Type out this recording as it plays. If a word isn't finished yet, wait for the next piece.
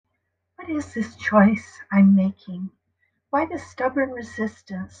What is this choice I'm making? Why this stubborn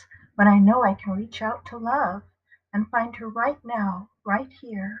resistance when I know I can reach out to love and find her right now, right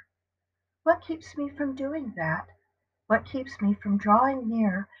here? What keeps me from doing that? What keeps me from drawing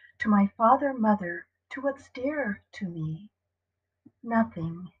near to my father, mother, to what's dear to me?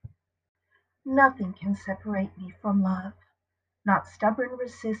 Nothing, nothing can separate me from love. Not stubborn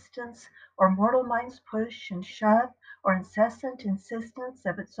resistance, or mortal mind's push and shove, or incessant insistence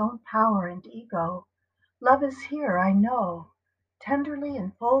of its own power and ego. Love is here, I know, tenderly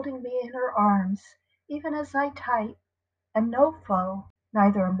enfolding me in her arms, even as I type, and no foe,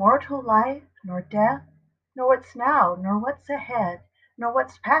 neither immortal life, nor death, nor what's now, nor what's ahead, nor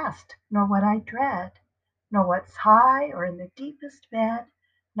what's past, nor what I dread, nor what's high or in the deepest bed,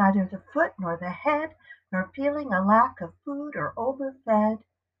 neither the foot nor the head, nor feeling a lack of food or overfed,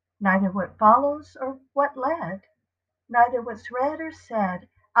 neither what follows or what led, neither what's read or said,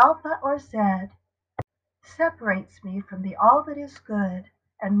 Alpha or Zed, separates me from the all that is good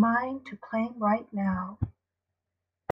and mine to claim right now.